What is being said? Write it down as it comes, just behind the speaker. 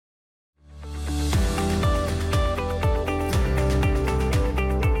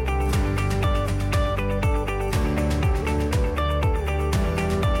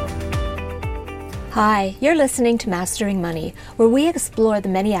Hi, you're listening to Mastering Money, where we explore the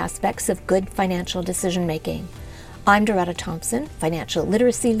many aspects of good financial decision making. I'm Doretta Thompson, Financial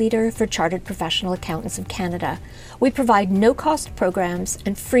Literacy Leader for Chartered Professional Accountants of Canada. We provide no-cost programs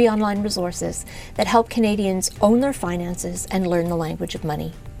and free online resources that help Canadians own their finances and learn the language of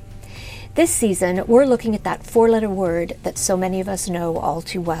money. This season, we're looking at that four-letter word that so many of us know all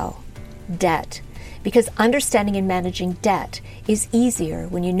too well, debt. Because understanding and managing debt is easier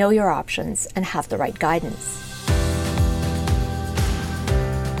when you know your options and have the right guidance.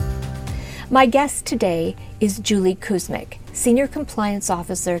 My guest today is Julie Kuzmic, Senior Compliance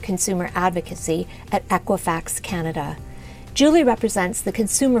Officer, Consumer Advocacy at Equifax Canada. Julie represents the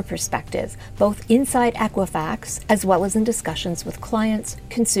consumer perspective, both inside Equifax as well as in discussions with clients,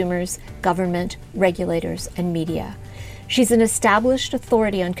 consumers, government, regulators, and media. She's an established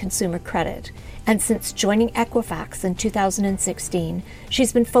authority on consumer credit, and since joining Equifax in 2016,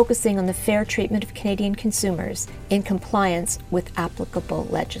 she's been focusing on the fair treatment of Canadian consumers in compliance with applicable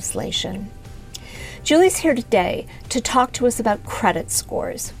legislation. Julie's here today to talk to us about credit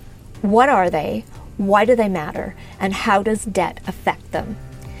scores. What are they? Why do they matter? And how does debt affect them?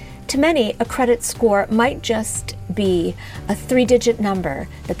 To many, a credit score might just be a three-digit number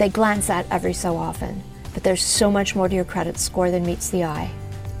that they glance at every so often. But there's so much more to your credit score than meets the eye.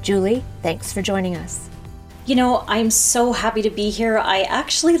 Julie, thanks for joining us. You know, I'm so happy to be here. I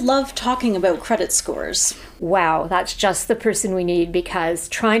actually love talking about credit scores. Wow, that's just the person we need, because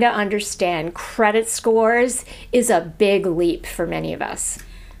trying to understand credit scores is a big leap for many of us.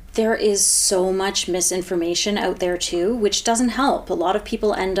 There is so much misinformation out there too, which doesn't help. A lot of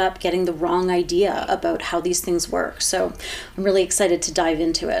people end up getting the wrong idea about how these things work. So I'm really excited to dive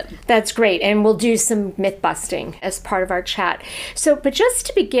into it. That's great. And we'll do some myth busting as part of our chat. But just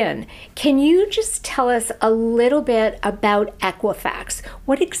to begin, can you just tell us a little bit about Equifax?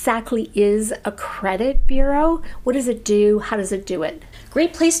 What exactly is a credit bureau? What does it do? How does it do it?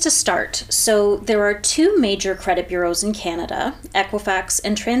 Great place to start. So there are two major credit bureaus in Canada, Equifax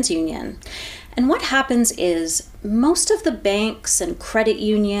and TransUnion. And what happens is most of the banks and credit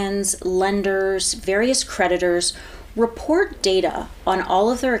unions, lenders, various creditors report data on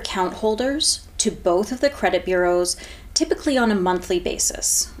all of their account holders to both of the credit bureaus, typically on a monthly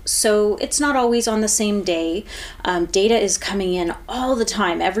basis. So it's not always on the same day. Data is coming in all the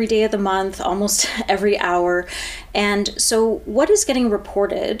time, every day of the month, almost every hour. And so what is getting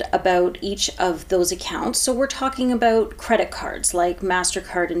reported about each of those accounts? So we're talking about credit cards like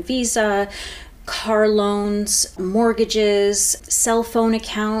MasterCard and Visa, car loans, mortgages, cell phone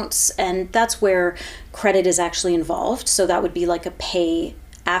accounts, and that's where credit is actually involved. So that would be like a pay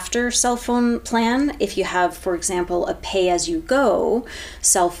after cell phone plan. If you have, for example, a pay-as-you-go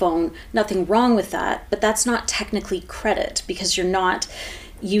cell phone, nothing wrong with that, but that's not technically credit because you're not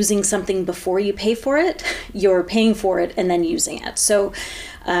using something before you pay for it, you're paying for it and then using it. So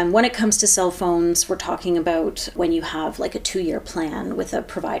when it comes to cell phones, we're talking about when you have like a 2-year plan with a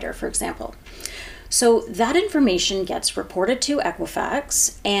provider, for example. So that information gets reported to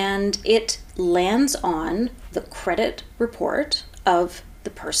Equifax and it lands on the credit report of the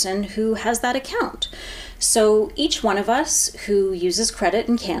person who has that account. So each one of us who uses credit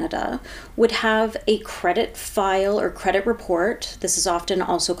in Canada would have a credit file or credit report. This is often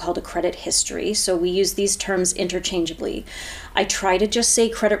also called a credit history. So we use these terms interchangeably. I try to just say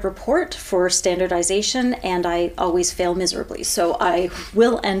credit report for standardization and I always fail miserably. So I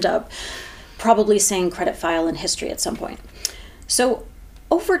will end up probably saying credit file and history at some point. So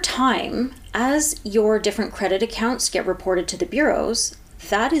over time, as your different credit accounts get reported to the bureaus,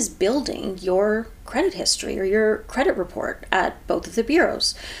 that is building your credit history or your credit report at both of the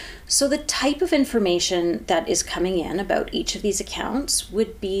bureaus. So the type of information that is coming in about each of these accounts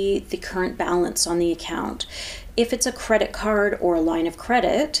would be the current balance on the account. If it's a credit card or a line of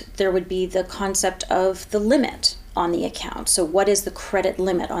credit, there would be the concept of the limit on the account. So what is the credit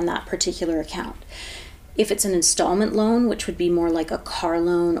limit on that particular account? If it's an installment loan, which would be more like a car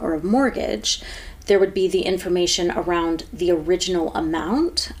loan or a mortgage, there would be the information around the original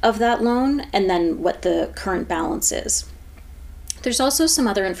amount of that loan and then what the current balance is. There's also some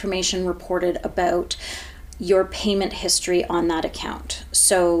other information reported about your payment history on that account.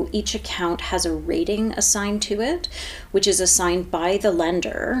 So each account has a rating assigned to it, which is assigned by the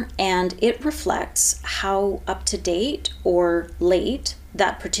lender, and it reflects how up to date or late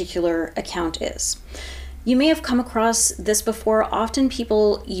that particular account is. You may have come across this before. Often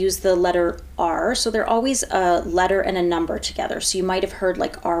people use the letter R, so they're always a letter and a number together. So you might have heard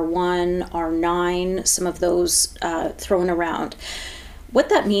like R1, R9, some of those thrown around. What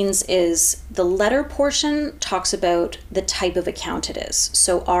that means is the letter portion talks about the type of account it is.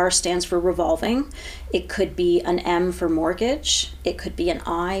 So R stands for revolving. It could be an M for mortgage. It could be an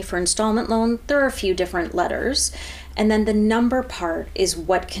I for installment loan. There are a few different letters. And then the number part is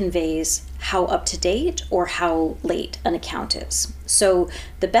what conveys how up to date or how late an account is. So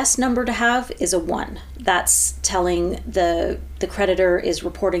the best number to have is a 1. That's telling the creditor is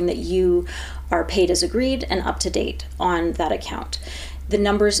reporting that you are paid as agreed and up to date on that account. The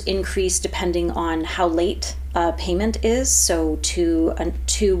numbers increase depending on how late payment is. So 2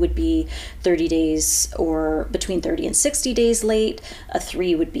 would be 30 days or between 30 and 60 days late. A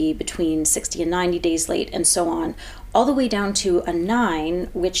 3 would be between 60 and 90 days late, and so on, all the way down to a 9,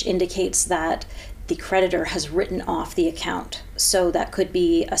 which indicates that the creditor has written off the account. So that could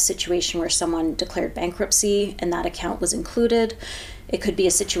be a situation where someone declared bankruptcy and that account was included. It could be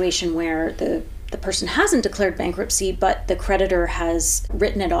a situation where the person hasn't declared bankruptcy, but the creditor has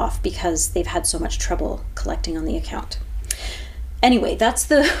written it off because they've had so much trouble collecting on the account. Anyway, that's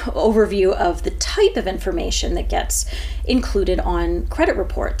the overview of the type of information that gets included on credit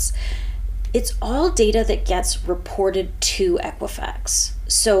reports. It's all data that gets reported to Equifax.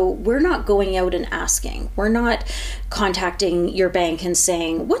 So we're not going out and asking. We're not contacting your bank and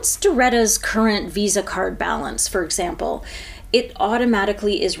saying, what's Doretta's current Visa card balance, for example? It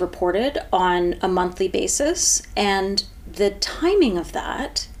automatically is reported on a monthly basis, and the timing of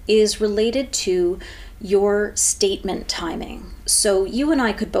that is related to your statement timing. So you and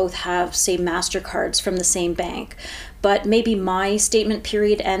I could both have, say, MasterCards from the same bank, but maybe my statement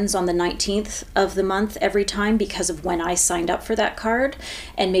period ends on the 19th of the month every time because of when I signed up for that card,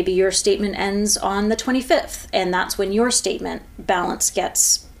 and maybe your statement ends on the 25th, and that's when your statement balance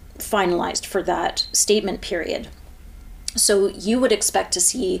gets finalized for that statement period. So you would expect to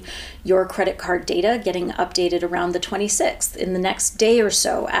see your credit card data getting updated around the 26th, in the next day or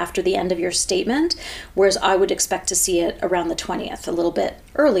so after the end of your statement, whereas I would expect to see it around the 20th, a little bit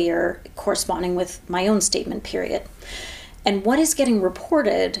earlier, corresponding with my own statement period. And what is getting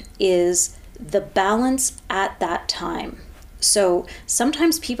reported is the balance at that time. So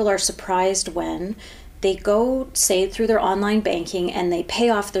sometimes people are surprised when they go, say, through their online banking and they pay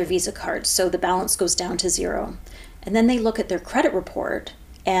off their Visa cards, so the balance goes down to 0. And then they look at their credit report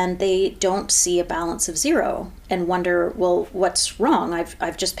and they don't see a balance of 0 and wonder, well, what's wrong?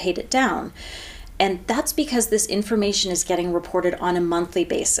 I've just paid it down. And that's because this information is getting reported on a monthly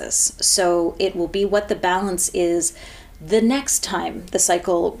basis. So it will be what the balance is the next time the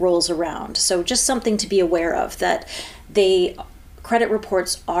cycle rolls around. So just something to be aware of, that credit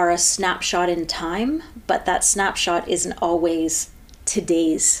reports are a snapshot in time, but that snapshot isn't always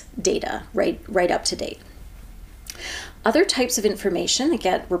today's data, right up to date. Other types of information that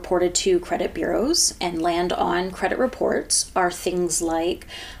get reported to credit bureaus and land on credit reports are things like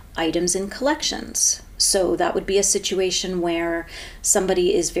items in collections. So that would be a situation where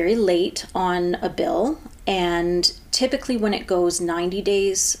somebody is very late on a bill, and typically when it goes 90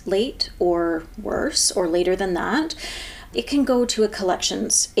 days late or worse or later than that, it can go to a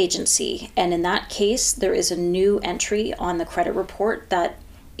collections agency. And in that case, there is a new entry on the credit report that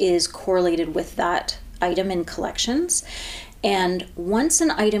is correlated with that item in collections. And once an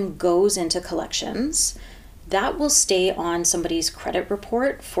item goes into collections, that will stay on somebody's credit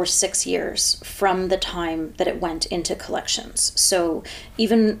report for 6 years from the time that it went into collections. So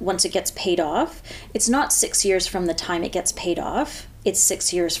even once it gets paid off, it's not 6 years from the time it gets paid off. It's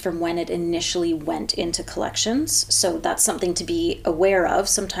 6 years from when it initially went into collections. So that's something to be aware of.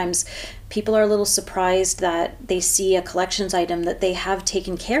 Sometimes people are a little surprised that they see a collections item that they have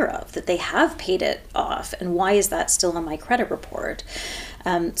taken care of, that they have paid it off, and why is that still on my credit report?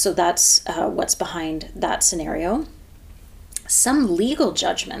 So that's what's behind that scenario. Some legal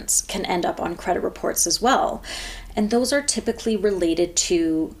judgments can end up on credit reports as well, and those are typically related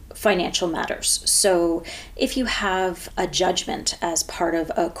to financial matters. So if you have a judgment as part of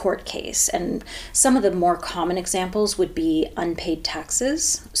a court case, and some of the more common examples would be unpaid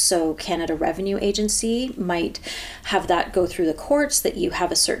taxes. So Canada Revenue Agency might have that go through the courts, that you have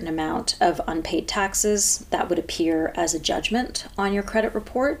a certain amount of unpaid taxes. That would appear as a judgment on your credit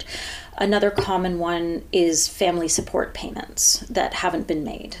report. Another common one is family support payments that haven't been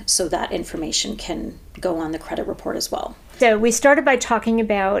made. So that information can go on the credit report as well. So we started by talking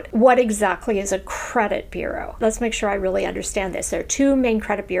about what exactly is a credit bureau. Let's make sure I really understand this. There are 2 main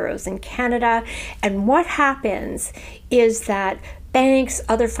credit bureaus in Canada, and what happens is that banks,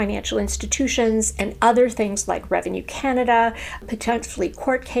 other financial institutions, and other things like Revenue Canada, potentially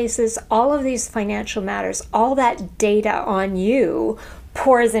court cases, all of these financial matters, all that data on you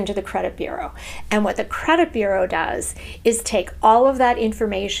pours into the credit bureau. And what the credit bureau does is take all of that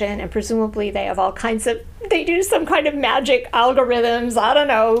information, and presumably they have all kinds of, they do some kind of magic algorithms, I don't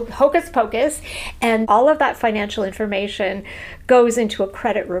know, hocus pocus, and all of that financial information goes into a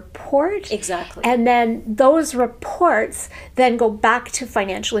credit report. Exactly. And then those reports then go back to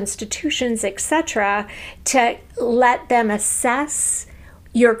financial institutions, etc., to let them assess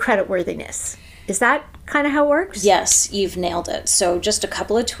your creditworthiness. Is that kind of how it works? Yes, you've nailed it. So just a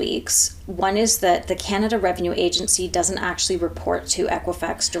couple of tweaks. One is that the Canada Revenue Agency doesn't actually report to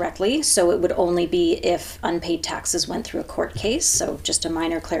Equifax directly, so it would only be if unpaid taxes went through a court case. So just a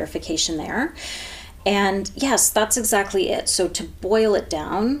minor clarification there. And yes, that's exactly it. So to boil it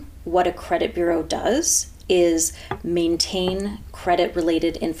down, what a credit bureau does is maintain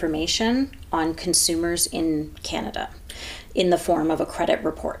credit-related information on consumers in Canada in the form of a credit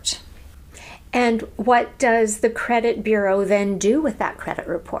report. And what does the credit bureau then do with that credit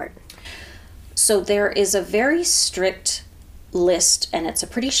report? So there is a very strict list, and it's a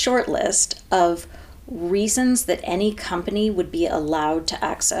pretty short list, of reasons that any company would be allowed to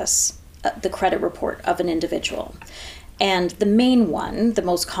access the credit report of an individual. And the main one, the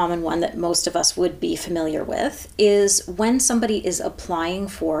most common one that most of us would be familiar with, is when somebody is applying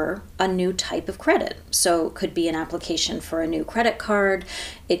for a new type of credit. So it could be an application for a new credit card,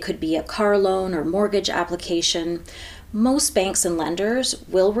 it could be a car loan or mortgage application. Most banks and lenders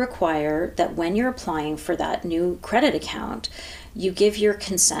will require that when you're applying for that new credit account, you give your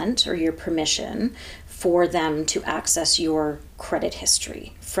consent or your permission for them to access your credit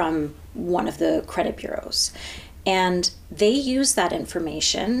history from one of the credit bureaus. And they use that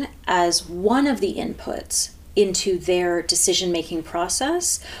information as one of the inputs into their decision-making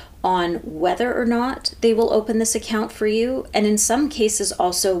process on whether or not they will open this account for you, and in some cases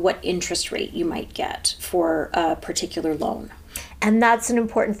also what interest rate you might get for a particular loan. And that's an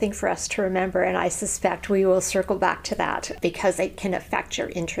important thing for us to remember, and I suspect we will circle back to that because it can affect your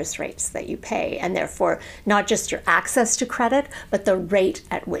interest rates that you pay, and therefore not just your access to credit, but the rate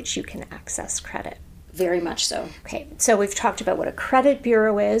at which you can access credit. Very much so. Okay, so we've talked about what a credit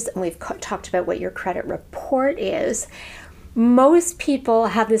bureau is, and we've talked about what your credit report is. Most people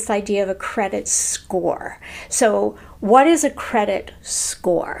have this idea of a credit score. So what is a credit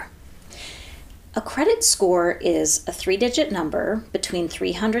score? A credit score is a 3-digit number between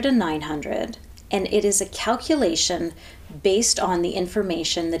 300 and 900, and it is a calculation based on the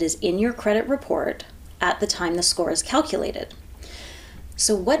information that is in your credit report at the time the score is calculated.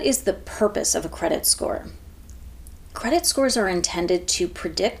 So what is the purpose of a credit score? Credit scores are intended to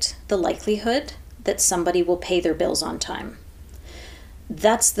predict the likelihood that somebody will pay their bills on time.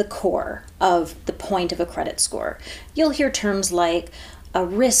 That's the core of the point of a credit score. You'll hear terms like a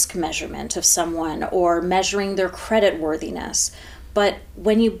risk measurement of someone or measuring their credit worthiness. But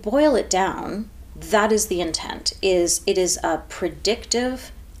when you boil it down, that is the intent. It is a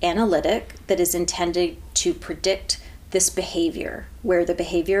predictive analytic that is intended to predict this behavior, where the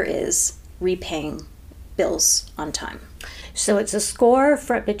behavior is repaying bills on time. So it's a score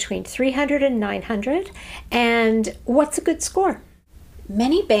for between 300 and 900. And what's a good score?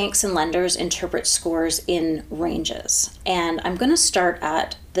 Many banks and lenders interpret scores in ranges, and I'm going to start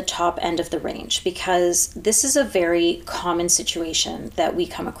at the top end of the range because this is a very common situation that we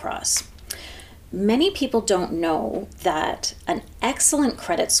come across. Many people don't know that an excellent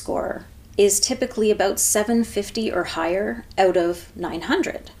credit score is typically about 750 or higher out of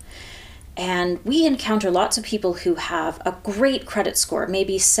 900. And we encounter lots of people who have a great credit score,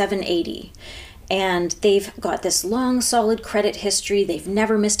 maybe 780, and they've got this long, solid credit history, they've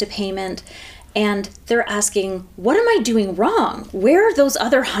never missed a payment, and they're asking, what am I doing wrong? Where are those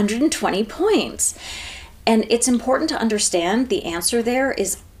other 120 points? And it's important to understand the answer there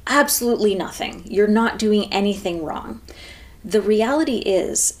is absolutely nothing. You're not doing anything wrong. The reality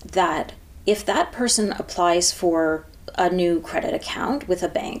is that if that person applies for a new credit account with a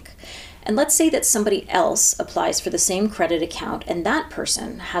bank, and let's say that somebody else applies for the same credit account and that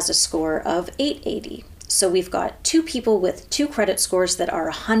person has a score of 880. So we've got two people with two credit scores that are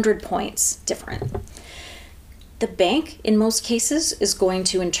 100 points different. The bank, in most cases, is going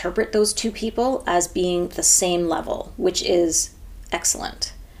to interpret those two people as being the same level, which is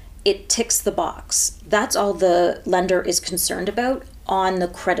excellent. It ticks the box. That's all the lender is concerned about on the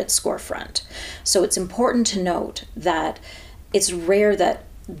credit score front. So it's important to note that it's rare that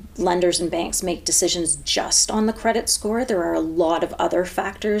lenders and banks make decisions just on the credit score. There are a lot of other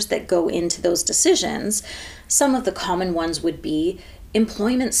factors that go into those decisions. Some of the common ones would be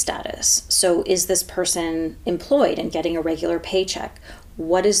employment status. So is this person employed and getting a regular paycheck?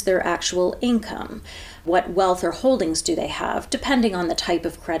 What is their actual income? what wealth or holdings do they have, depending on the type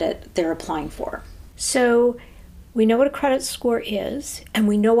of credit they're applying for. So we know what a credit score is, and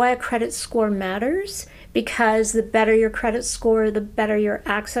we know why a credit score matters, because the better your credit score, the better your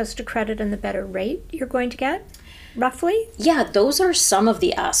access to credit and the better rate you're going to get, roughly? Yeah, those are some of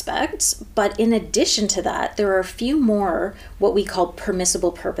the aspects. But in addition to that, there are a few more what we call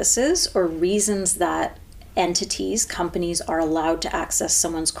permissible purposes, or reasons that entities, companies are allowed to access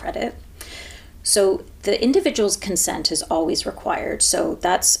someone's credit. So the individual's consent is always required. So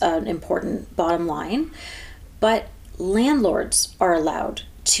that's an important bottom line. But landlords are allowed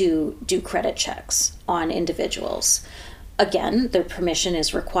to do credit checks on individuals. Again, their permission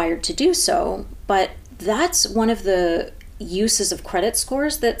is required to do so, but that's one of the uses of credit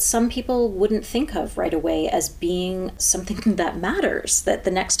scores that some people wouldn't think of right away as being something that matters, that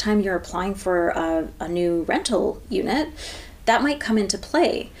the next time you're applying for a new rental unit, that might come into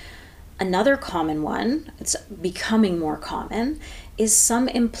play. Another common one, it's becoming more common, is some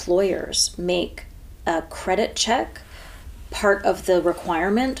employers make a credit check part of the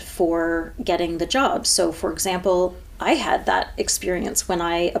requirement for getting the job. So for example, I had that experience when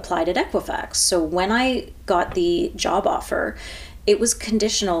I applied at Equifax. So when I got the job offer, it was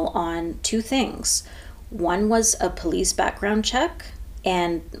conditional on two things. One was a police background check,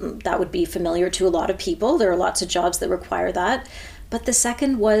 and that would be familiar to a lot of people. There are lots of jobs that require that. But the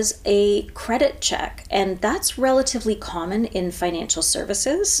second was a credit check, and that's relatively common in financial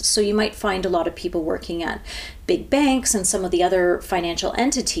services. So you might find a lot of people working at big banks and some of the other financial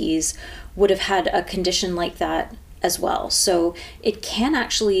entities would have had a condition like that as well. So it can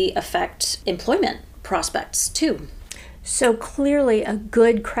actually affect employment prospects too. So clearly a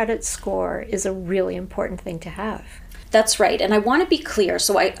good credit score is a really important thing to have. That's right. And I want to be clear.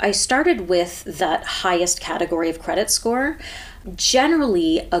 So I started with that highest category of credit score.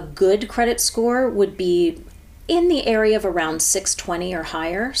 Generally, a good credit score would be in the area of around 620 or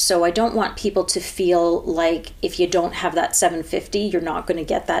higher. So I don't want people to feel like if you don't have that 750, you're not going to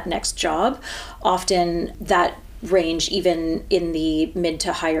get that next job. Often that range, even in the mid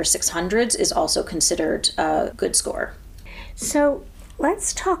to higher 600s, is also considered a good score. So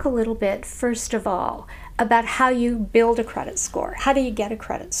let's talk a little bit, first of all, about how you build a credit score. How do you get a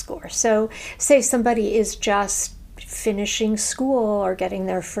credit score? So say somebody is just finishing school or getting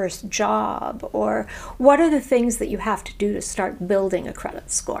their first job, or what are the things that you have to do to start building a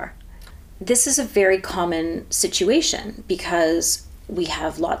credit score? This is a very common situation because we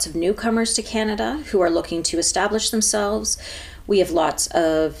have lots of newcomers to Canada who are looking to establish themselves. We have lots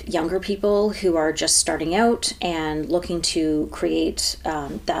of younger people who are just starting out and looking to create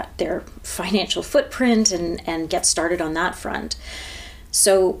their financial footprint and get started on that front.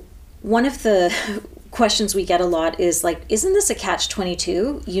 So one of the questions we get a lot is like, isn't this a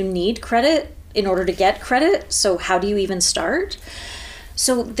catch-22? You need credit in order to get credit, so how do you even start?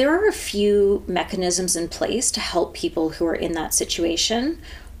 So there are a few mechanisms in place to help people who are in that situation.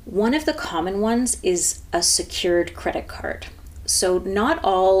 One of the common ones is a secured credit card. So not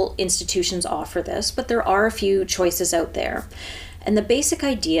all institutions offer this, but there are a few choices out there. And the basic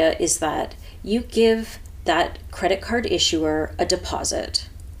idea is that you give that credit card issuer a deposit.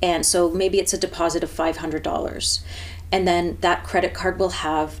 And so maybe it's a deposit of $500. And then that credit card will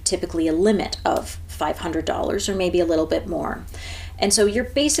have typically a limit of $500 or maybe a little bit more. And so you're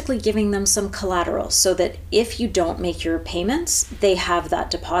basically giving them some collateral so that if you don't make your payments, they have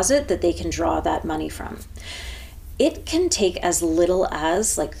that deposit that they can draw that money from. It can take as little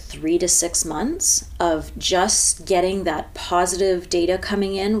as like 3 to 6 months of just getting that positive data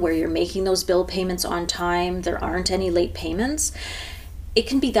coming in where you're making those bill payments on time, there aren't any late payments. It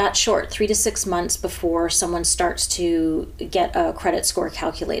can be that short, 3 to 6 months before someone starts to get a credit score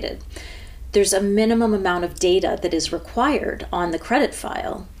calculated. There's a minimum amount of data that is required on the credit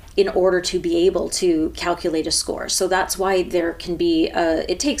file in order to be able to calculate a score. So that's why there can be,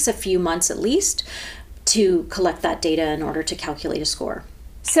 it takes a few months at least to collect that data in order to calculate a score.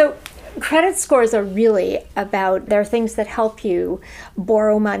 So credit scores are really about, they're things that help you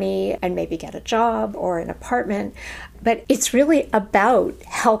borrow money and maybe get a job or an apartment, but it's really about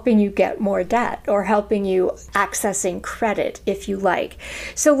helping you get more debt or helping you accessing credit, if you like.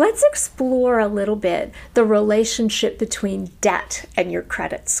 So let's explore a little bit the relationship between debt and your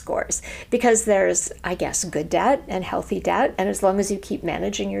credit scores, because there's, I guess, good debt and healthy debt, and as long as you keep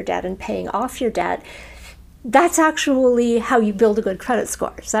managing your debt and paying off your debt, that's actually how you build a good credit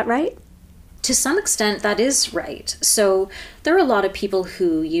score. Is that right? To some extent, that is right. So there are a lot of people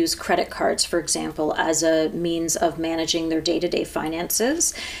who use credit cards, for example, as a means of managing their day-to-day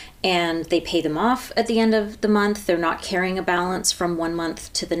finances. and they pay them off at the end of the month. They're not carrying a balance from one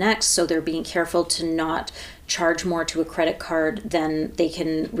month to the next, so they're being careful to not charge more to a credit card than they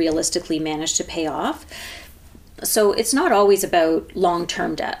can realistically manage to pay off. So it's not always about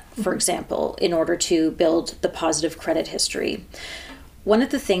long-term debt, for example, in order to build the positive credit history. One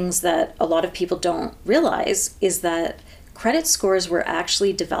of the things that a lot of people don't realize is that credit scores were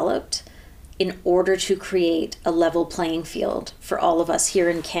actually developed in order to create a level playing field for all of us here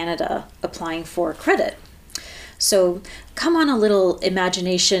in Canada applying for credit. So come on a little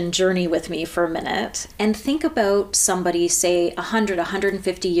imagination journey with me for a minute and think about somebody, say 100,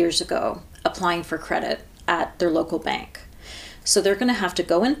 150 years ago, applying for credit at their local bank. So they're going to have to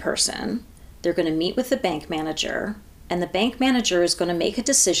go in person, they're going to meet with the bank manager, and the bank manager is going to make a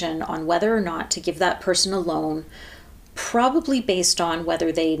decision on whether or not to give that person a loan, probably based on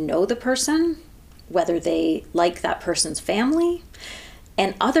whether they know the person, whether they like that person's family,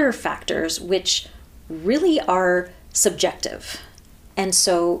 and other factors which really are subjective. And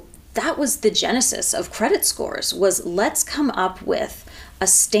so that was the genesis of credit scores, was let's come up with a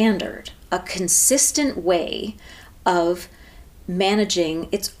standard, a consistent way of managing.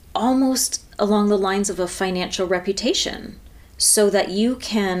 It's almost along the lines of a financial reputation, so that you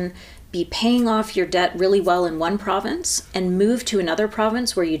can be paying off your debt really well in one province and move to another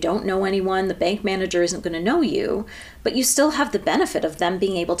province where you don't know anyone, the bank manager isn't going to know you, but you still have the benefit of them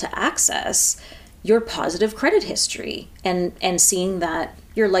being able to access your positive credit history and seeing that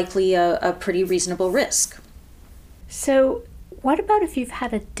you're likely a pretty reasonable risk. So what about if you've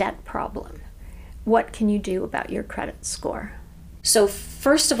had a debt problem? What can you do about your credit score? So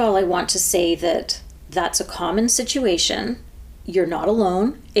first of all, I want to say that that's a common situation. You're not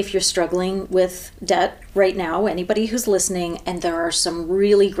alone if you're struggling with debt right now, anybody who's listening, and there are some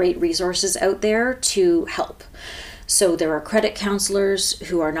really great resources out there to help. So there are credit counselors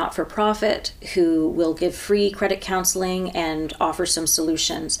who are not for profit, who will give free credit counseling and offer some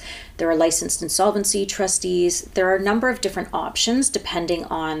solutions. There are licensed insolvency trustees. There are a number of different options depending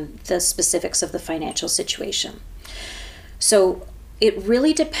on the specifics of the financial situation. So it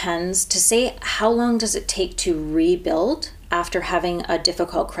really depends. To say how long does it take to rebuild after having a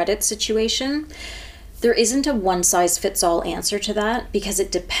difficult credit situation, there isn't a one-size-fits-all answer to that, because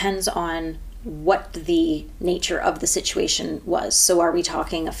it depends on what the nature of the situation was. So are we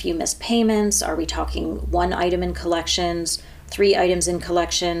talking a few missed payments? Are we talking one item in collections, 3 items in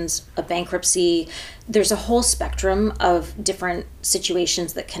collections, a bankruptcy? There's a whole spectrum of different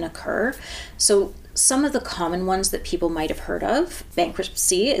situations that can occur. So some of the common ones that people might have heard of,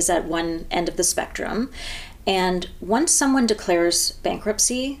 bankruptcy is at one end of the spectrum. And once someone declares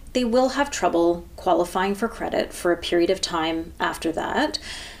bankruptcy, they will have trouble qualifying for credit for a period of time after that,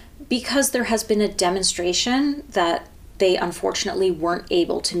 because there has been a demonstration that they unfortunately weren't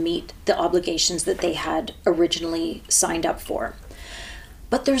able to meet the obligations that they had originally signed up for.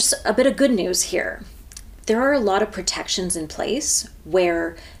 But there's a bit of good news here. There are a lot of protections in place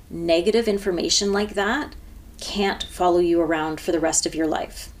where negative information like that can't follow you around for the rest of your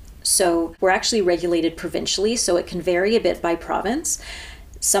life. So we're actually regulated provincially, so it can vary a bit by province.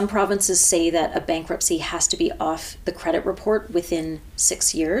 Some provinces say that a bankruptcy has to be off the credit report within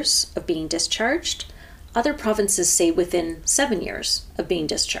 6 years of being discharged. Other provinces say within 7 years of being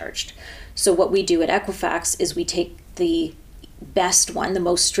discharged. So what we do at Equifax is we take the best one, the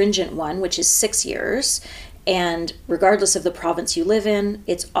most stringent one, which is 6 years, and regardless of the province you live in,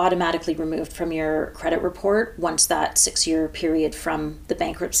 it's automatically removed from your credit report once that 6-year period from the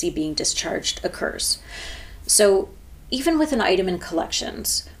bankruptcy being discharged occurs. So even with an item in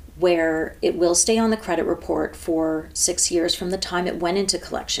collections, where it will stay on the credit report for 6 years from the time it went into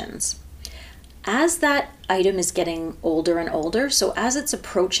collections, as that item is getting older and older, so as it's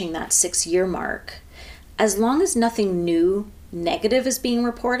approaching that 6-year mark, as long as nothing new negative is being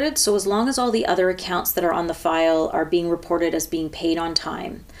reported, so as long as all the other accounts that are on the file are being reported as being paid on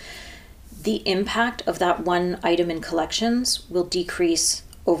time, the impact of that one item in collections will decrease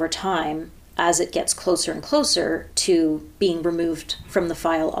over time as it gets closer and closer to being removed from the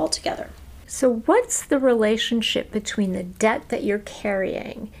file altogether. So what's the relationship between the debt that you're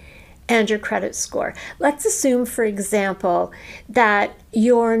carrying and your credit score? Let's assume, for example, that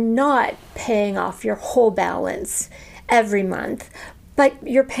you're not paying off your whole balance every month, but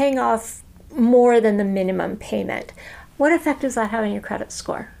you're paying off more than the minimum payment. What effect does that have on your credit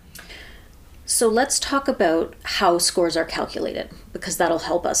score? So let's talk about how scores are calculated, because that'll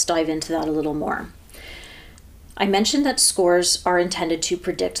help us dive into that a little more. I mentioned that scores are intended to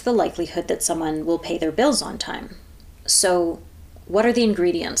predict the likelihood that someone will pay their bills on time. So what are the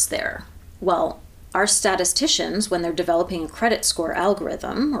ingredients there? Well, our statisticians, when they're developing a credit score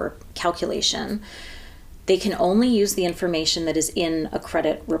algorithm or calculation, they can only use the information that is in a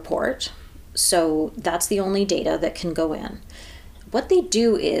credit report. So that's the only data that can go in. What they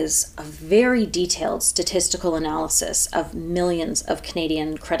do is a very detailed statistical analysis of millions of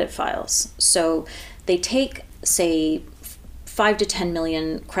Canadian credit files. So they take, say, 5 to 10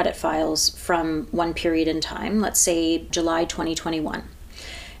 million credit files from one period in time, let's say July 2021.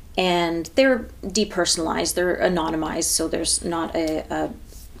 And they're depersonalized, they're anonymized, so there's not a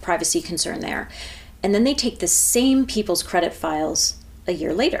privacy concern there. And then they take the same people's credit files a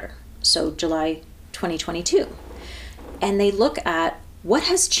year later, so July 2022. And they look at what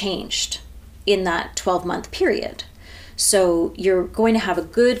has changed in that 12-month period. So you're going to have a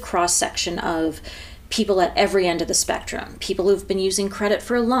good cross-section of people at every end of the spectrum, people who've been using credit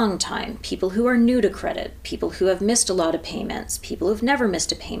for a long time, people who are new to credit, people who have missed a lot of payments, people who've never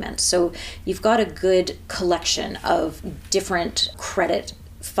missed a payment. So you've got a good collection of different credit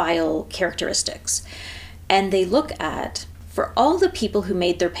file characteristics. And they look at, for all the people who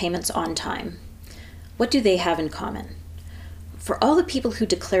made their payments on time, what do they have in common? For all the people who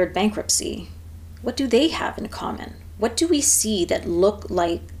declared bankruptcy, what do they have in common? What do we see that look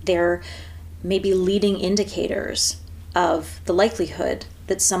like they're maybe leading indicators of the likelihood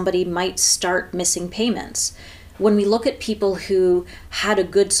that somebody might start missing payments? When we look at people who had a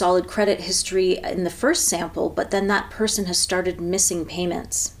good solid credit history in the first sample, but then that person has started missing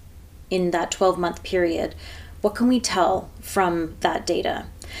payments in that 12-month period, what can we tell from that data?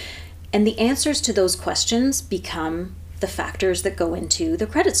 And the answers to those questions become the factors that go into the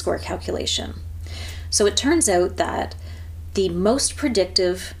credit score calculation. So it turns out that the most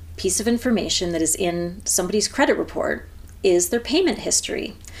predictive piece of information that is in somebody's credit report is their payment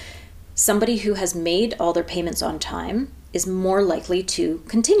history. Somebody who has made all their payments on time is more likely to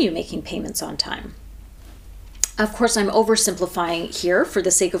continue making payments on time. Of course, I'm oversimplifying here for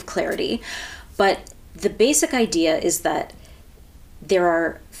the sake of clarity, but the basic idea is that there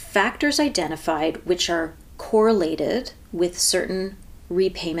are factors identified which are correlated with certain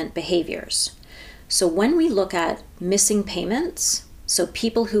repayment behaviors. So when we look at missing payments, so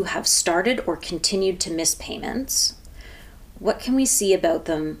people who have started or continued to miss payments, what can we see about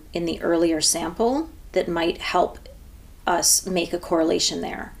them in the earlier sample that might help us make a correlation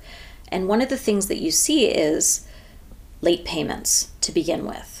there? And one of the things that you see is late payments to begin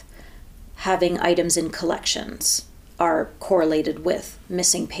with. Having items in collections are correlated with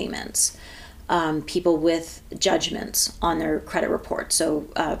missing payments. People with judgments on their credit report, so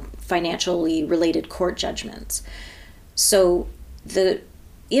financially related court judgments. So the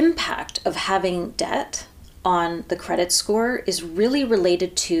impact of having debt on the credit score is really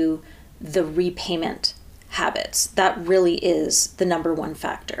related to the repayment habits. That really is the number one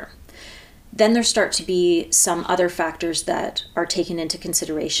factor. Then there start to be some other factors that are taken into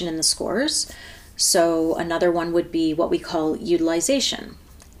consideration in the scores. So another one would be what we call utilization.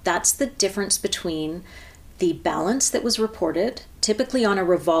 That's the difference between the balance that was reported, typically on a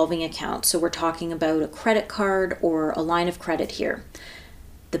revolving account. So we're talking about a credit card or a line of credit here.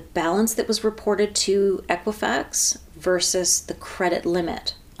 The balance that was reported to Equifax versus the credit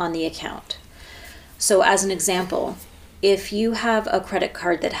limit on the account. So as an example, if you have a credit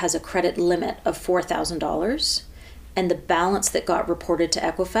card that has a credit limit of $4,000 and the balance that got reported to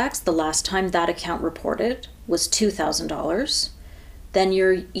Equifax the last time that account reported was $2,000, then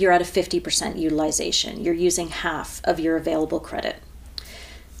you're at a 50% utilization. You're using half of your available credit.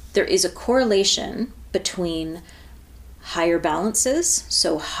 There is a correlation between higher balances,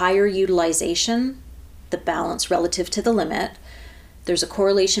 so higher utilization, the balance relative to the limit. There's a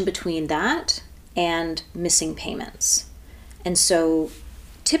correlation between that and missing payments. And so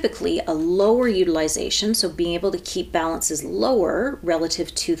typically a lower utilization, so being able to keep balances lower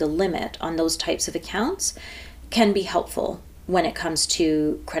relative to the limit on those types of accounts, can be helpful when it comes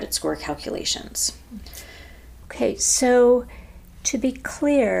to credit score calculations. Okay, so to be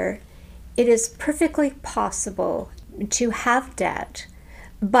clear, it is perfectly possible to have debt,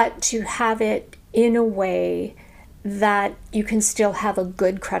 but to have it in a way that you can still have a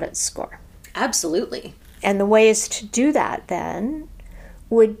good credit score. Absolutely. And the ways to do that then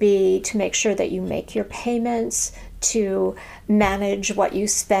would be to make sure that you make your payments, to manage what you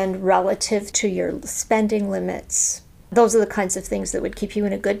spend relative to your spending limits. Those are the kinds of things that would keep you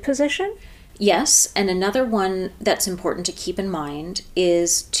in a good position? Yes, and another one that's important to keep in mind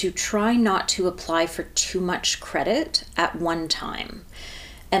is to try not to apply for too much credit at one time.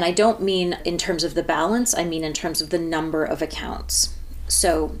 And I don't mean in terms of the balance, I mean in terms of the number of accounts.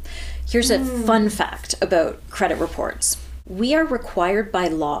 So here's a fun fact about credit reports. We are required by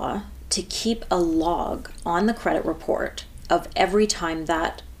law to keep a log on the credit report of every time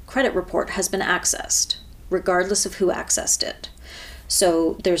that credit report has been accessed, regardless of who accessed it.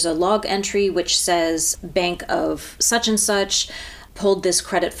 So there's a log entry which says bank of such and such pulled this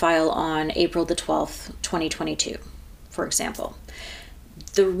credit file on April the 12th, 2022, for example.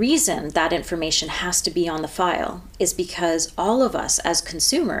 The reason that information has to be on the file is because all of us as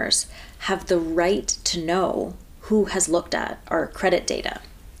consumers have the right to know who has looked at our credit data.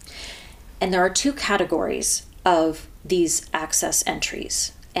 And there are two categories of these access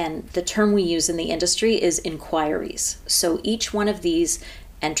entries. And the term we use in the industry is inquiries. So each one of these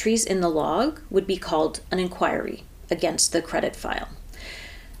entries in the log would be called an inquiry against the credit file.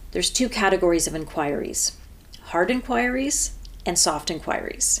 There's two categories of inquiries: hard inquiries and soft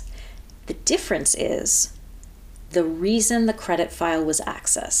inquiries. The difference is the reason the credit file was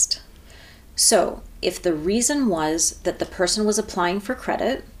accessed. So if the reason was that the person was applying for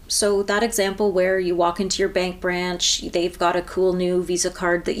credit, so that example where you walk into your bank branch, they've got a cool new Visa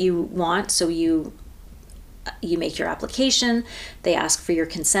card that you want, so you make your application, they ask for your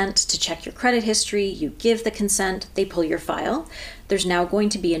consent to check your credit history, you give the consent, they pull your file. There's now going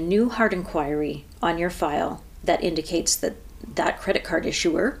to be a new hard inquiry on your file that indicates that that credit card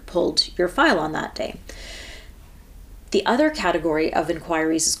issuer pulled your file on that day. The other category of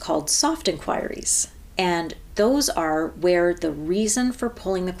inquiries is called soft inquiries, and those are where the reason for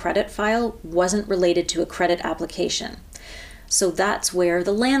pulling the credit file wasn't related to a credit application. So that's where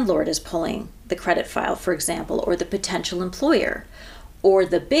the landlord is pulling the credit file, for example, or the potential employer. Or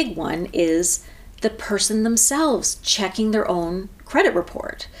the big one is the person themselves checking their own credit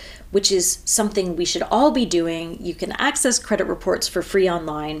report, which is something we should all be doing. You can access credit reports for free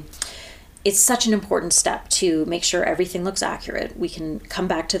online. It's such an important step to make sure everything looks accurate. We can come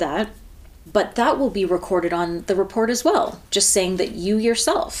back to that. But that will be recorded on the report as well, just saying that you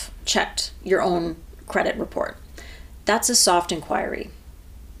yourself checked your own credit report. That's a soft inquiry.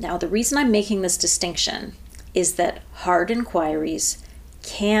 Now, the reason I'm making this distinction is that hard inquiries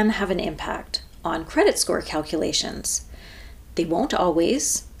can have an impact on credit score calculations. They won't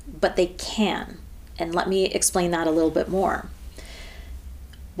always, but they can. And let me explain that a little bit more.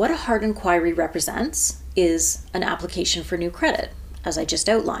 What a hard inquiry represents is an application for new credit, as I just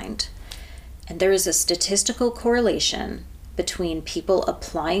outlined. And there is a statistical correlation between people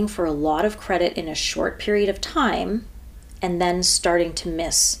applying for a lot of credit in a short period of time and then starting to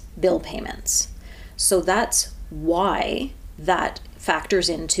miss bill payments. So that's why that factors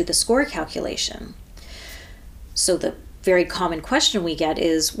into the score calculation. So the very common question we get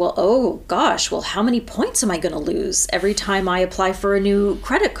is, well, oh gosh, well, how many points am I going to lose every time I apply for a new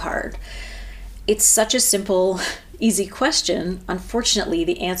credit card? It's such a simple, easy question. Unfortunately,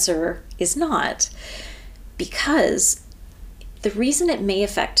 the answer is not, because the reason it may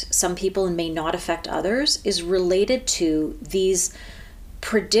affect some people and may not affect others is related to these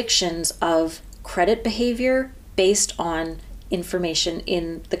predictions of credit behavior based on information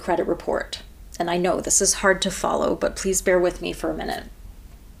in the credit report. And I know this is hard to follow, but please bear with me for a minute.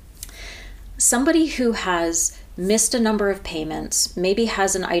 Somebody who has missed a number of payments, maybe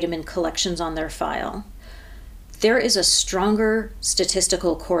has an item in collections on their file, there is a stronger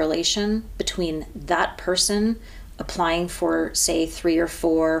statistical correlation between that person applying for, say, 3 or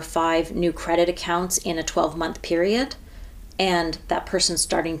 4 or 5 new credit accounts in a 12-month period, and that person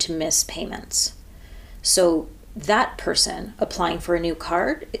starting to miss payments. So that person applying for a new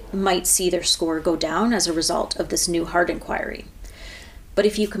card might see their score go down as a result of this new hard inquiry. But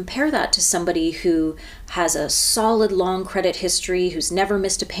if you compare that to somebody who has a solid long credit history, who's never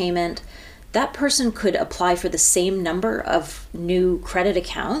missed a payment, that person could apply for the same number of new credit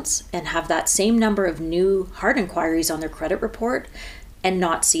accounts and have that same number of new hard inquiries on their credit report and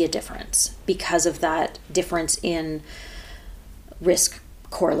not see a difference because of that difference in risk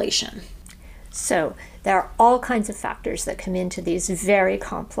correlation. So there are all kinds of factors that come into these very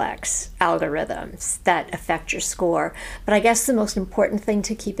complex algorithms that affect your score. But I guess the most important thing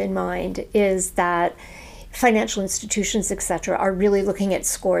to keep in mind is that financial institutions, etc., are really looking at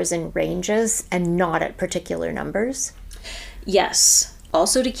scores in ranges and not at particular numbers. Yes.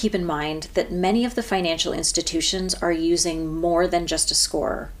 Also to keep in mind that many of the financial institutions are using more than just a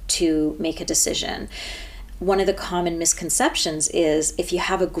score to make a decision. One of the common misconceptions is if you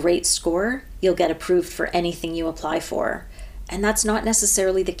have a great score, you'll get approved for anything you apply for. And that's not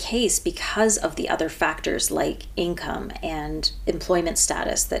necessarily the case because of the other factors like income and employment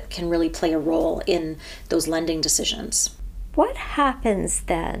status that can really play a role in those lending decisions. What happens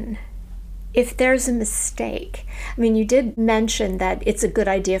then if there's a mistake, I mean, you did mention that it's a good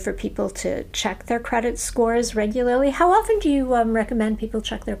idea for people to check their credit scores regularly. How often do you recommend people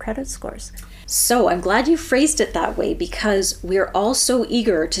check their credit scores? So I'm glad you phrased it that way, because we're all so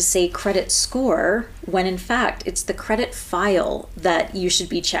eager to say credit score when in fact it's the credit file that you should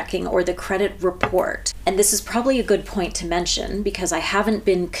be checking, or the credit report. And this is probably a good point to mention, because I haven't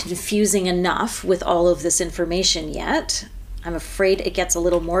been confusing enough with all of this information yet. I'm afraid it gets a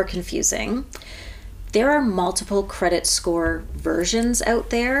little more confusing. There are multiple credit score versions out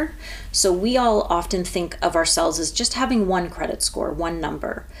there. So we all often think of ourselves as just having one credit score, one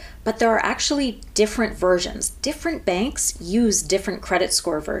number. But there are actually different versions. Different banks use different credit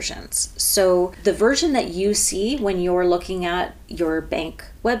score versions. So the version that you see when you're looking at your bank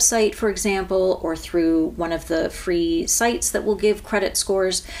website, for example, or through one of the free sites that will give credit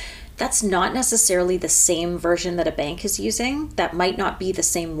scores, that's not necessarily the same version that a bank is using. That might not be the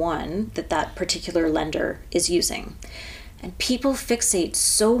same one that that particular lender is using. And people fixate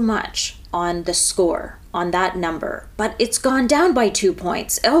so much on the score, on that number. But it's gone down by 2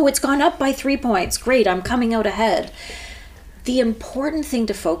 points. Oh, it's gone up by 3 points. Great, I'm coming out ahead. The important thing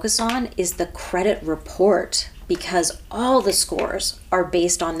to focus on is the credit report, because all the scores are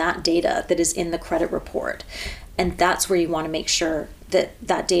based on that data that is in the credit report. And that's where you want to make sure that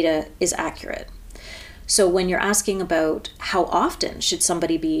that data is accurate. So when you're asking about how often should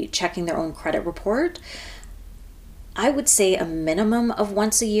somebody be checking their own credit report, I would say a minimum of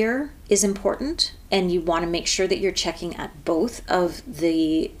once a year is important, and you want to make sure that you're checking at both of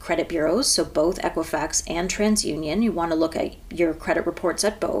the credit bureaus, so both Equifax and TransUnion. You want to look at your credit reports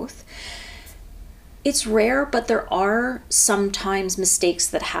at both. It's rare, but there are sometimes mistakes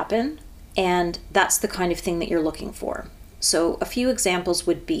that happen, and that's the kind of thing that you're looking for. So a few examples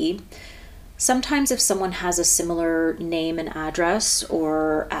would be, sometimes if someone has a similar name and address,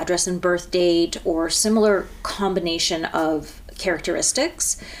 or address and birth date, or similar combination of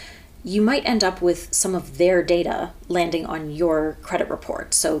characteristics, you might end up with some of their data landing on your credit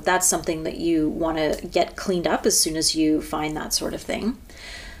report. So that's something that you want to get cleaned up as soon as you find that sort of thing.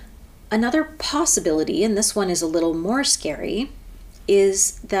 Another possibility, and this one is a little more scary,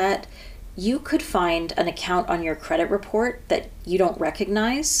 is that you could find an account on your credit report that you don't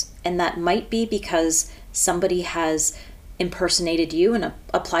recognize, and that might be because somebody has impersonated you and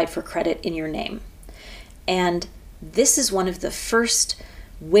applied for credit in your name. And this is one of the first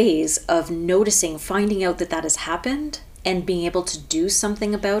ways of noticing, finding out that that has happened, and being able to do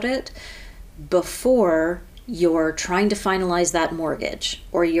something about it before you're trying to finalize that mortgage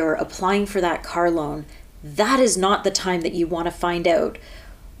or you're applying for that car loan. That is not the time that you want to find out,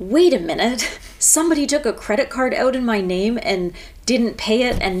 wait a minute, somebody took a credit card out in my name and didn't pay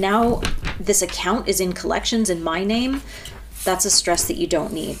it, and now this account is in collections in my name. That's a stress that you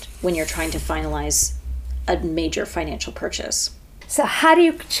don't need when you're trying to finalize a major financial purchase. So how do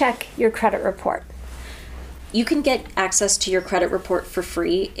you check your credit report? You can get access to your credit report for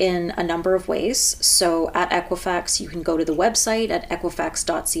free in a number of ways. So at Equifax, you can go to the website at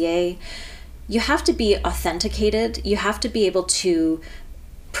equifax.ca. You have to be authenticated. You have to be able to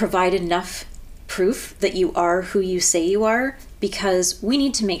provide enough proof that you are who you say you are, because we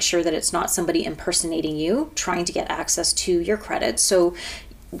need to make sure that it's not somebody impersonating you trying to get access to your credit. So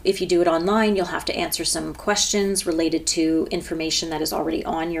if you do it online, you'll have to answer some questions related to information that is already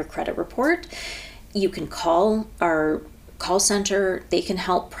on your credit report. You can call our call center. They can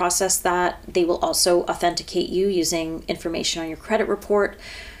help process that. They will also authenticate you using information on your credit report.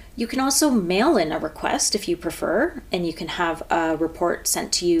 You can also mail in a request if you prefer, and you can have a report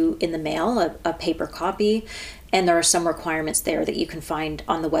sent to you in the mail, a paper copy. And there are some requirements there that you can find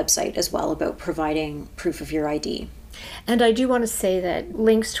on the website as well about providing proof of your ID. And I do want to say that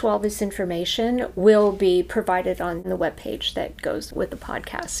links to all this information will be provided on the webpage that goes with the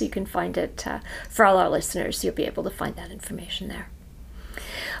podcast. So you can find it for all our listeners. You'll be able to find that information there.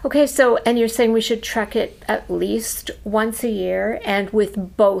 Okay, so, and you're saying we should check it at least once a year, and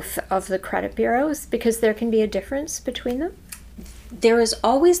with both of the credit bureaus, because there can be a difference between them? There is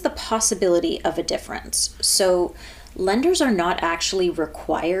always the possibility of a difference. So lenders are not actually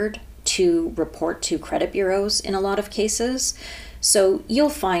required to report to credit bureaus in a lot of cases. So you'll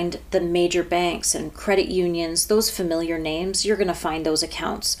find the major banks and credit unions, those familiar names, you're going to find those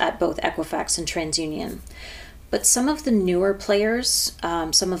accounts at both Equifax and TransUnion. But some of the newer players,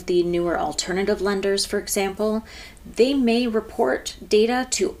 some of the newer alternative lenders, for example, they may report data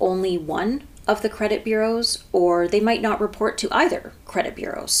to only one of the credit bureaus, or they might not report to either credit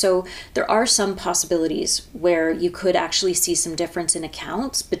bureau. So there are some possibilities where you could actually see some difference in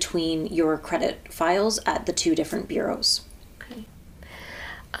accounts between your credit files at the two different bureaus. Okay.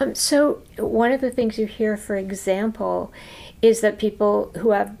 So one of the things you hear, for example, is that people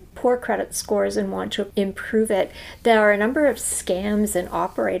who have poor credit scores and want to improve it, there are a number of scams and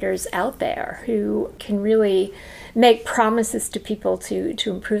operators out there who can really make promises to people to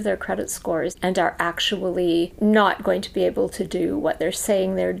improve their credit scores and are actually not going to be able to do what they're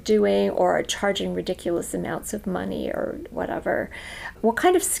saying they're doing, or are charging ridiculous amounts of money or whatever. What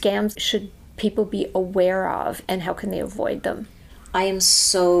kind of scams should people be aware of, and how can they avoid them? I am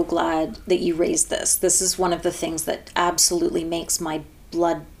so glad that you raised this. This is one of the things that absolutely makes my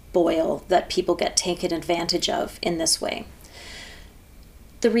blood boil, that people get taken advantage of in this way.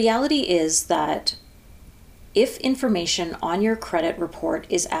 The reality is that if information on your credit report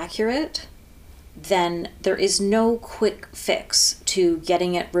is accurate, then there is no quick fix to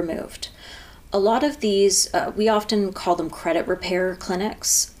getting it removed. A lot of these, we often call them credit repair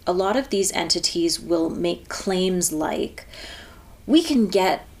clinics. A lot of these entities will make claims like, we can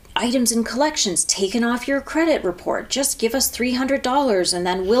get items in collections taken off your credit report. Just give us $300 and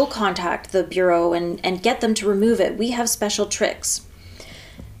then we'll contact the bureau and get them to remove it. We have special tricks.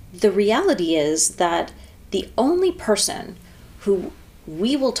 The reality is that the only person who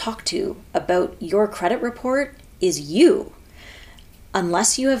we will talk to about your credit report is you,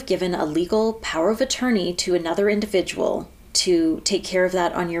 unless you have given a legal power of attorney to another individual to take care of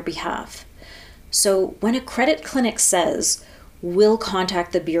that on your behalf. So when a credit clinic says, we'll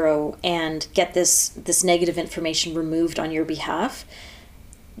contact the bureau and get this negative information removed on your behalf,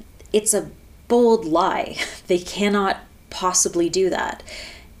 it's a bold lie. They cannot possibly do that.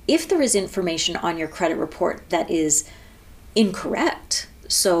 If there is information on your credit report that is incorrect,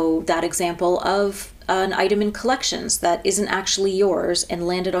 so that example of an item in collections that isn't actually yours and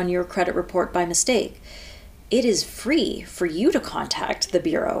landed on your credit report by mistake, it is free for you to contact the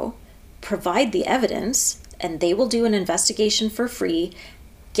bureau, provide the evidence, and they will do an investigation for free,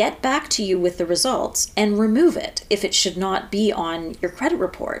 get back to you with the results, and remove it if it should not be on your credit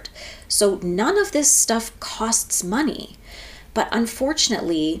report. So none of this stuff costs money. But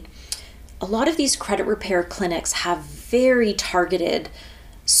unfortunately, a lot of these credit repair clinics have very targeted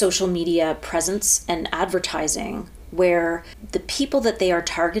social media presence and advertising, where the people that they are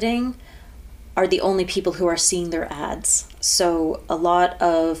targeting are the only people who are seeing their ads. So a lot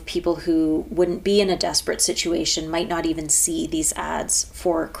of people who wouldn't be in a desperate situation might not even see these ads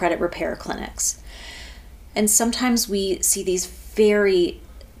for credit repair clinics. And sometimes we see these very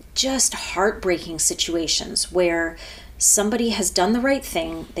just heartbreaking situations where somebody has done the right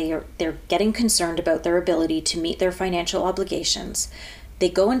thing. They're getting concerned about their ability to meet their financial obligations. They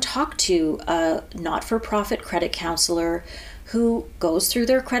go and talk to a not-for-profit credit counselor who goes through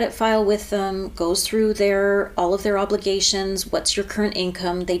their credit file with them, goes through all of their obligations, what's your current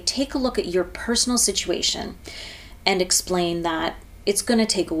income. They take a look at your personal situation and explain that it's going to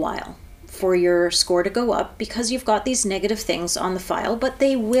take a while for your score to go up because you've got these negative things on the file, but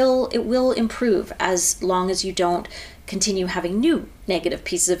it will improve as long as you don't continue having new negative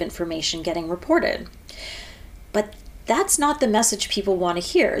pieces of information getting reported. But that's not the message people want to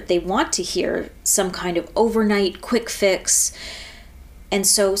hear. They want to hear some kind of overnight quick fix. And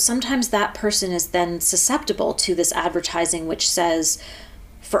so sometimes that person is then susceptible to this advertising which says,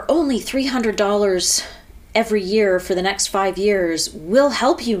 for only $300 every year for the next 5 years, we'll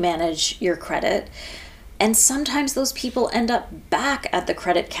help you manage your credit. And sometimes those people end up back at the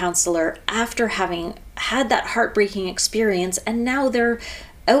credit counselor after having had that heartbreaking experience, and now they're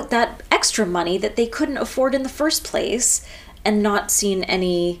out that extra money that they couldn't afford in the first place and not seen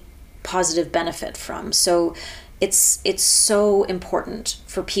any positive benefit from. So it's so important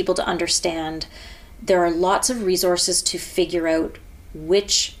for people to understand there are lots of resources to figure out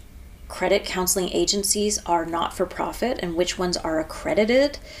which credit counseling agencies are not-for-profit and which ones are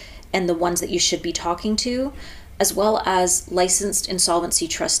accredited and the ones that you should be talking to, as well as licensed insolvency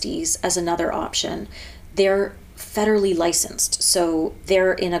trustees as another option. They're federally licensed, so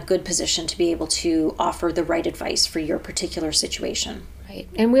they're in a good position to be able to offer the right advice for your particular situation. Right.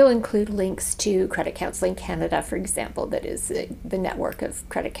 And we'll include links to Credit Counseling Canada, for example, that is the network of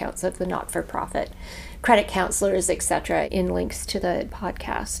credit counselors, the not-for-profit credit counselors, etc., in links to the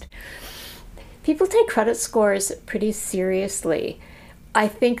podcast. People take credit scores pretty seriously. I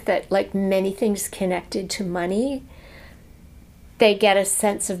think that, like many things connected to money, they get a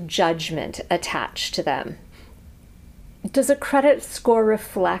sense of judgment attached to them. Does a credit score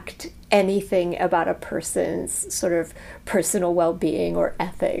reflect anything about a person's sort of personal well-being or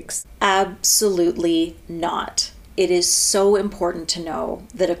ethics? Absolutely not. It is so important to know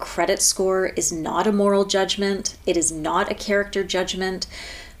that a credit score is not a moral judgment. It is not a character judgment.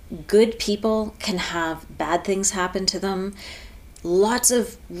 Good people can have bad things happen to them. Lots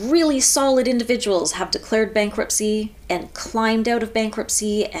of really solid individuals have declared bankruptcy and climbed out of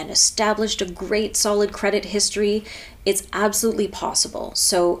bankruptcy and established a great solid credit history. It's absolutely possible.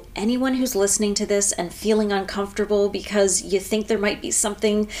 So anyone who's listening to this and feeling uncomfortable because you think there might be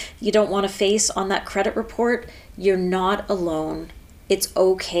something you don't want to face on that credit report, you're not alone. It's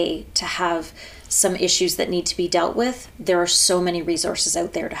okay to have some issues that need to be dealt with. There are so many resources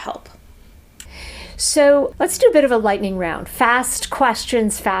out there to help. So let's do a bit of a lightning round. Fast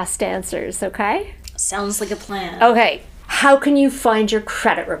questions, fast answers, okay? Sounds like a plan. Okay. How can you find your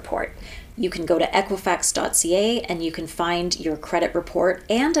credit report? You can go to Equifax.ca and you can find your credit report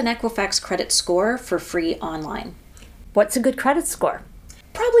and an Equifax credit score for free online. What's a good credit score?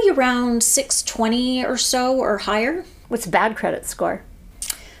 Probably around 620 or so or higher. What's a bad credit score?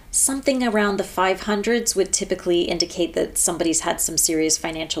 Something around the 500s would typically indicate that somebody's had some serious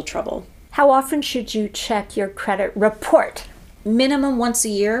financial trouble. How often should you check your credit report? Minimum once a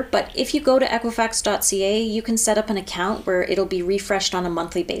year, but if you go to Equifax.ca, you can set up an account where it'll be refreshed on a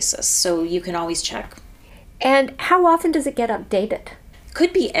monthly basis, so you can always check. And how often does it get updated?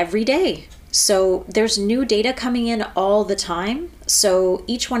 Could be every day. So there's new data coming in all the time. So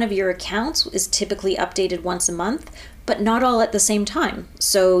each one of your accounts is typically updated once a month, but not all at the same time.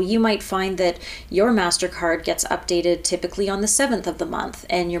 So you might find that your MasterCard gets updated typically on the 7th of the month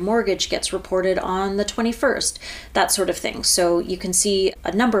and your mortgage gets reported on the 21st, that sort of thing. So you can see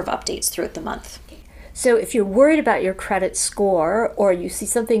a number of updates throughout the month. So if you're worried about your credit score or you see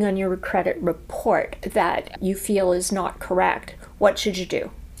something on your credit report that you feel is not correct, what should you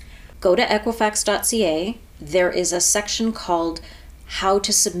do? Go to Equifax.ca. There is a section called How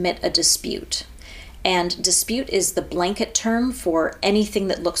to Submit a Dispute. And dispute is the blanket term for anything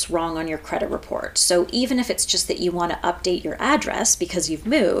that looks wrong on your credit report. So even if it's just that you want to update your address because you've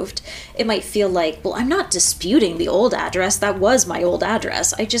moved, it might feel like, well, I'm not disputing the old address. That was my old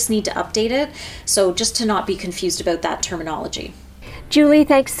address. I just need to update it. So just to not be confused about that terminology. Julie,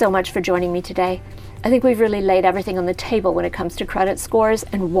 thanks so much for joining me today. I think we've really laid everything on the table when it comes to credit scores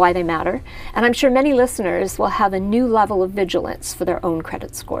and why they matter. And I'm sure many listeners will have a new level of vigilance for their own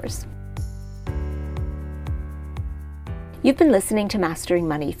credit scores. You've been listening to Mastering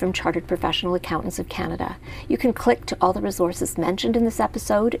Money from Chartered Professional Accountants of Canada. You can click to all the resources mentioned in this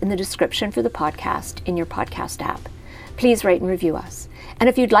episode in the description for the podcast in your podcast app. Please rate and review us. And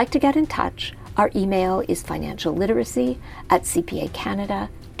if you'd like to get in touch, our email is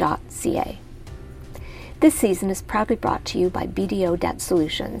financialliteracy@cpacanada.ca. This season is proudly brought to you by BDO Debt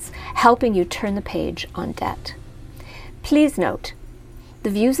Solutions, helping you turn the page on debt. Please note,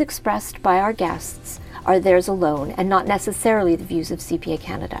 the views expressed by our guests are theirs alone and not necessarily the views of CPA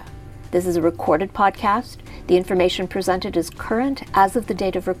Canada. This is a recorded podcast. The information presented is current as of the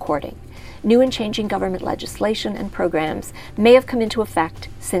date of recording. New and changing government legislation and programs may have come into effect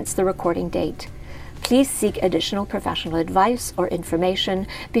since the recording date. Please seek additional professional advice or information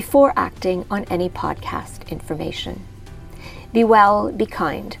before acting on any podcast information. Be well, be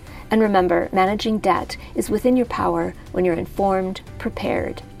kind, and remember, managing debt is within your power when you're informed,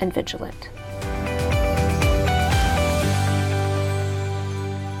 prepared, and vigilant.